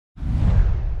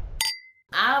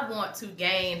I want to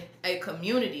gain a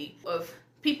community of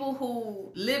people who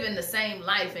live in the same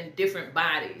life in different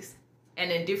bodies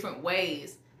and in different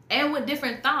ways and with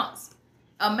different thoughts.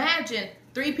 Imagine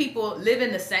 3 people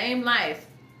living the same life,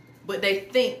 but they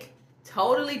think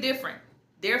totally different.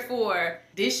 Therefore,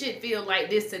 this should feel like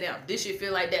this to them. This should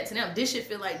feel like that to them. This should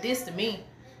feel like this to me.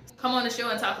 Come on the show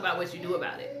and talk about what you do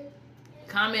about it.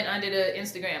 Comment under the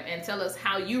Instagram and tell us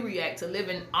how you react to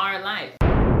living our life.